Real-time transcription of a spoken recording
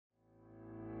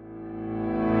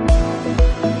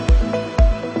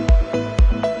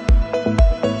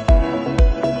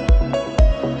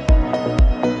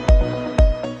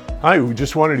Hi, we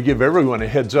just wanted to give everyone a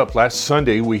heads up. Last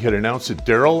Sunday, we had announced that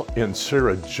Daryl and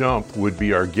Sarah Jump would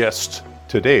be our guests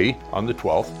today on the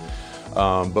 12th,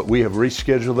 but we have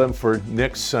rescheduled them for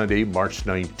next Sunday, March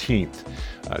 19th.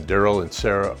 Daryl and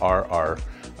Sarah are our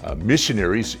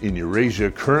missionaries in Eurasia,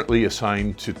 currently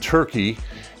assigned to Turkey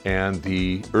and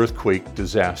the earthquake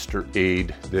disaster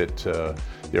aid that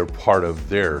they're part of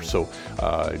there. So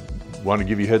want to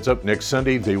give you a heads up, next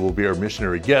Sunday they will be our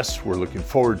missionary guests. We're looking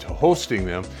forward to hosting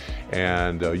them,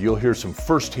 and you'll hear some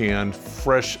firsthand,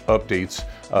 fresh updates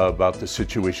about the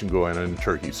situation going on in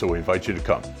Turkey. So we invite you to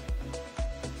come.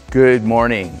 Good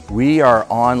morning. We are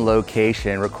on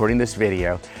location recording this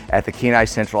video at the Kenai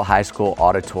Central High School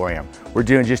auditorium. We're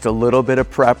doing just a little bit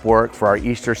of prep work for our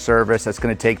Easter service that's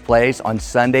going to take place on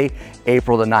Sunday,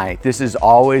 April the 9th. This is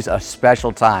always a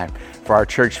special time for our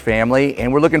church family,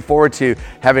 and we're looking forward to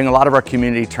having a lot of our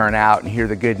community turn out and hear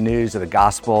the good news of the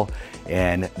gospel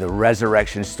and the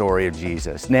resurrection story of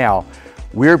Jesus. Now,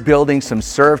 we're building some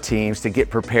serve teams to get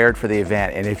prepared for the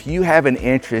event. And if you have an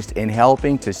interest in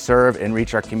helping to serve and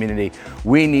reach our community,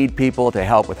 we need people to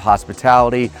help with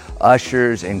hospitality,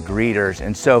 ushers, and greeters.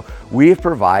 And so we've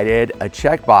provided a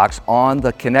checkbox on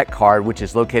the Connect card, which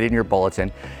is located in your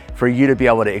bulletin, for you to be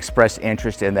able to express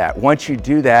interest in that. Once you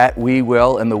do that, we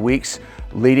will, in the weeks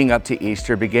leading up to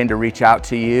Easter, begin to reach out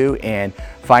to you and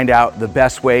find out the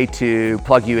best way to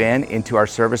plug you into our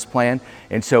service plan.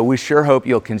 And so we sure hope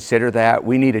you'll consider that.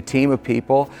 We need a team of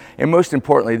people, and most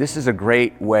importantly, this is a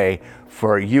great way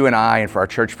for you and I and for our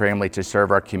church family to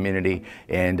serve our community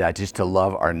and just to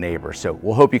love our neighbors. So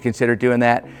we'll hope you consider doing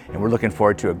that, and we're looking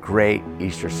forward to a great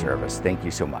Easter service. Thank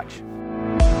you so much.